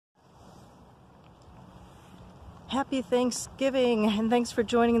Happy Thanksgiving, and thanks for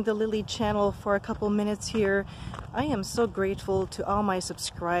joining the Lily channel for a couple minutes here. I am so grateful to all my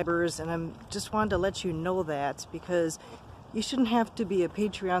subscribers, and I'm just wanted to let you know that because you shouldn't have to be a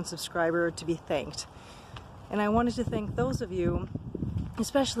Patreon subscriber to be thanked. And I wanted to thank those of you,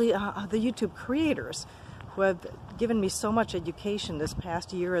 especially the YouTube creators, who have given me so much education this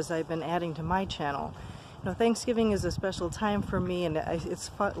past year as I've been adding to my channel. You know, Thanksgiving is a special time for me, and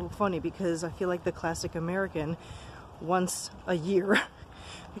it's funny because I feel like the classic American once a year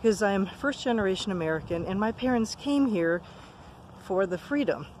because I'm first generation American and my parents came here for the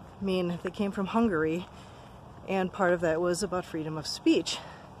freedom. I mean, they came from Hungary, and part of that was about freedom of speech.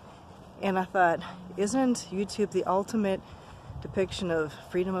 And I thought, isn't YouTube the ultimate depiction of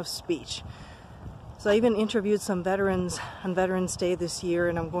freedom of speech? So I even interviewed some veterans on Veterans Day this year,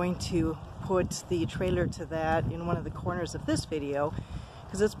 and I'm going to put the trailer to that in one of the corners of this video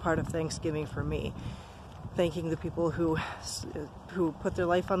because it's part of Thanksgiving for me. Thanking the people who put their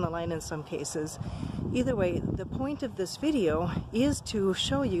life on the line in some cases. Either way, the point of this video is to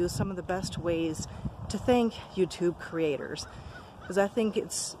show you some of the best ways to thank YouTube creators, because I think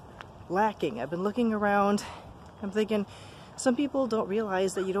it's lacking. I've been looking around, I'm thinking some people don't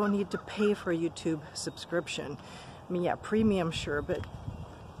realize that you don't need to pay for a YouTube subscription. I mean, yeah, premium, sure, but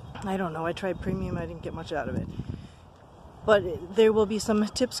I don't know, I tried premium, I didn't get much out of it. But there will be some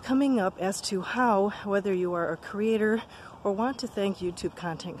tips coming up as to how, whether you are a creator or want to thank YouTube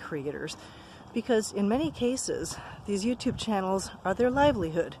content creators, because in many cases, these YouTube channels are their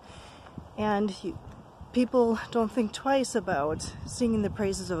livelihood. And people don't think twice about singing the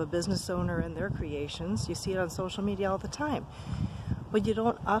praises of a business owner and their creations. You see it on social media all the time. But you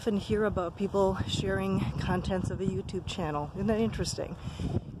don't often hear about people sharing contents of a YouTube channel. Isn't that interesting?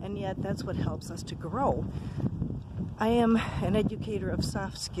 And yet that's what helps us to grow. I am an educator of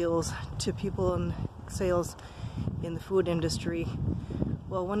soft skills to people in sales in the food industry.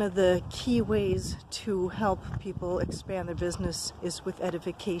 Well, one of the key ways to help people expand their business is with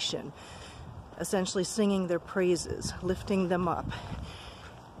edification. Essentially singing their praises, lifting them up.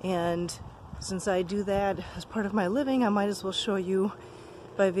 And since I do that as part of my living, I might as well show you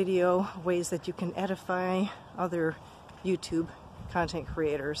by video ways that you can edify other YouTube content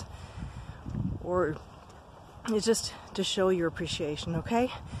creators, or it's just to show your appreciation,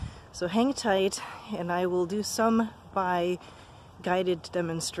 okay? So hang tight, and I will do some by guided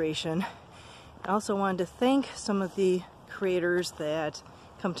demonstration. I also wanted to thank some of the creators that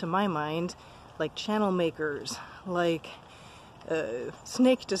come to my mind, like channel makers, like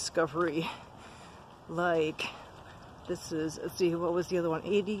Snake Discovery, like this is, let's see, what was the other one?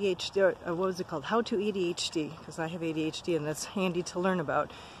 ADHD, what was it called? How to ADHD, because I have ADHD and that's handy to learn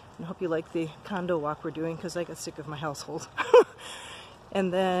about. I hope you like the condo walk we're doing because I got sick of my household.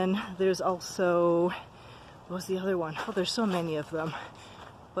 And then there's also, what was the other one? Oh, there's so many of them.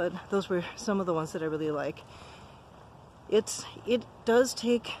 But those were some of the ones that I really like. It does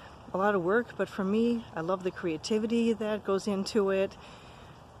take a lot of work, but for me, I love the creativity that goes into it.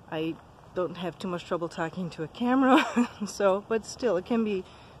 I don't have too much trouble talking to a camera, but still, it can be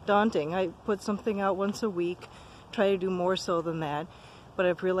daunting. I put something out once a week, try to do more so than that, but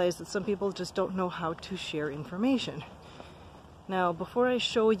I've realized that some people just don't know how to share information. Now, before I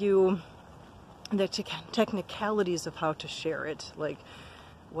show you the technicalities of how to share it, like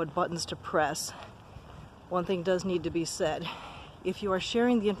what buttons to press, one thing does need to be said. If you are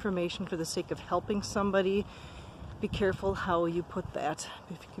sharing the information for the sake of helping somebody, be careful how you put that.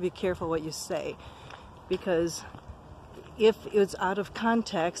 Be careful what you say. Because if it's out of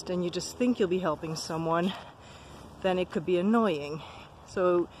context and you just think you'll be helping someone, then it could be annoying.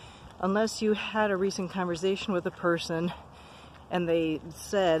 So unless you had a recent conversation with a person and they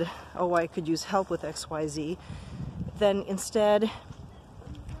said, oh, I could use help with XYZ, then instead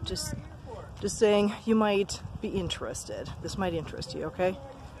just saying, you might be interested. This might interest you, okay?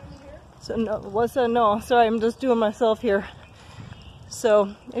 So no, what's that? No, sorry, I'm just doing myself here.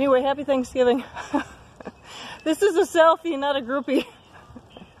 So anyway, happy Thanksgiving. This is a selfie, not a groupie.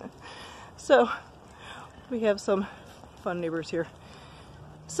 So we have some fun neighbors here.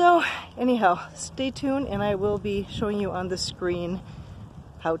 So anyhow, stay tuned and I will be showing you on the screen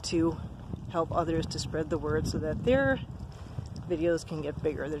how to help others to spread the word so that their videos can get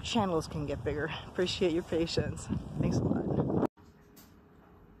bigger, their channels can get bigger. Appreciate your patience. Thanks a lot.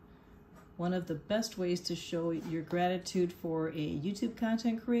 One of the best ways to show your gratitude for a YouTube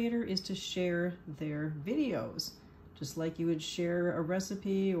content creator is to share their videos. Just like you would share a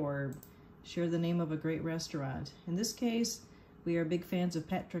recipe or share the name of a great restaurant. In this case, we are big fans of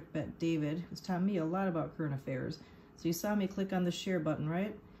Patrick Bet David, who's taught me a lot about current affairs. So you saw me click on the share button,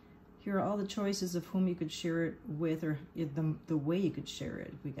 right? Here are all the choices of whom you could share it with, or the way you could share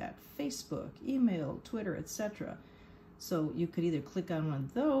it. We got Facebook, email, Twitter, etc. So you could either click on one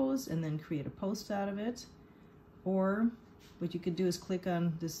of those and then create a post out of it, or what you could do is click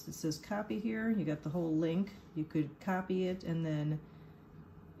on this, it says copy here, you got the whole link. You could copy it and then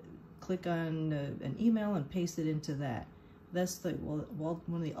click on an email and paste it into that. That's one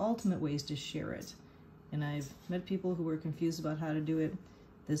of the ultimate ways to share it. And I've met people who were confused about how to do it.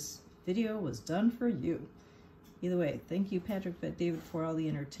 This video was done for you. Either way, thank you, Patrick Bet-David, for all the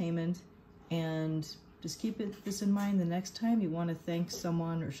entertainment. And just keep this in mind the next time you want to thank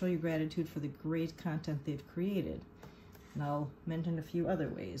someone or show your gratitude for the great content they've created. And I'll mention a few other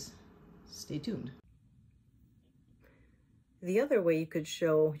ways. Stay tuned. The other way you could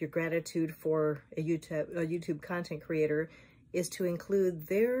show your gratitude for a YouTube content creator is to include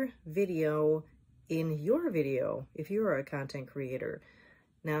their video in your video if you are a content creator.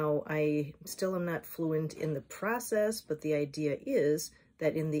 Now, I still am not fluent in the process, but the idea is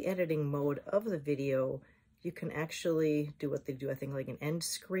that in the editing mode of the video, you can actually do what they do, I think, like an end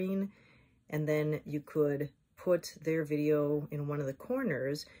screen, and then you could put their video in one of the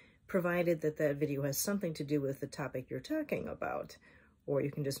corners, provided that that video has something to do with the topic you're talking about, or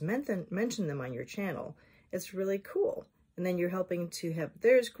you can just mention them on your channel. It's really cool. And then you're helping to have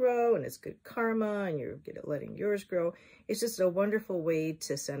theirs grow, and it's good karma, and you're letting yours grow. It's just a wonderful way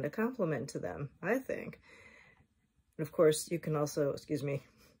to send a compliment to them, I think. And of course, you can also,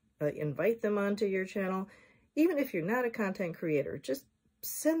 invite them onto your channel. Even if you're not a content creator, just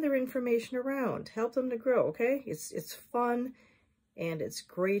send their information around. Help them to grow, okay? It's fun, and it's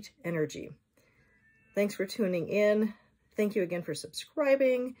great energy. Thanks for tuning in. Thank you again for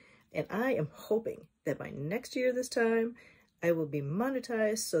subscribing. And I am hoping that by next year this time, I will be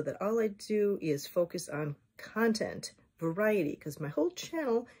monetized so that all I do is focus on content, variety, because my whole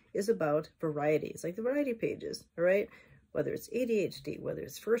channel is about variety. It's like the variety pages, all right? Whether it's ADHD, whether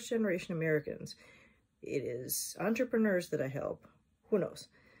it's first-generation Americans, it is entrepreneurs that I help. Who knows?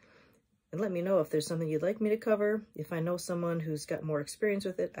 And let me know if there's something you'd like me to cover. If I know someone who's got more experience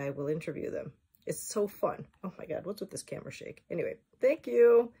with it, I will interview them. It's so fun. Oh my God, what's with this camera shake? Anyway, thank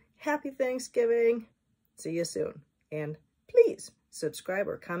you. Happy Thanksgiving. See you soon. And please subscribe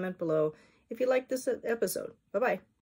or comment below if you like this episode. Bye-bye.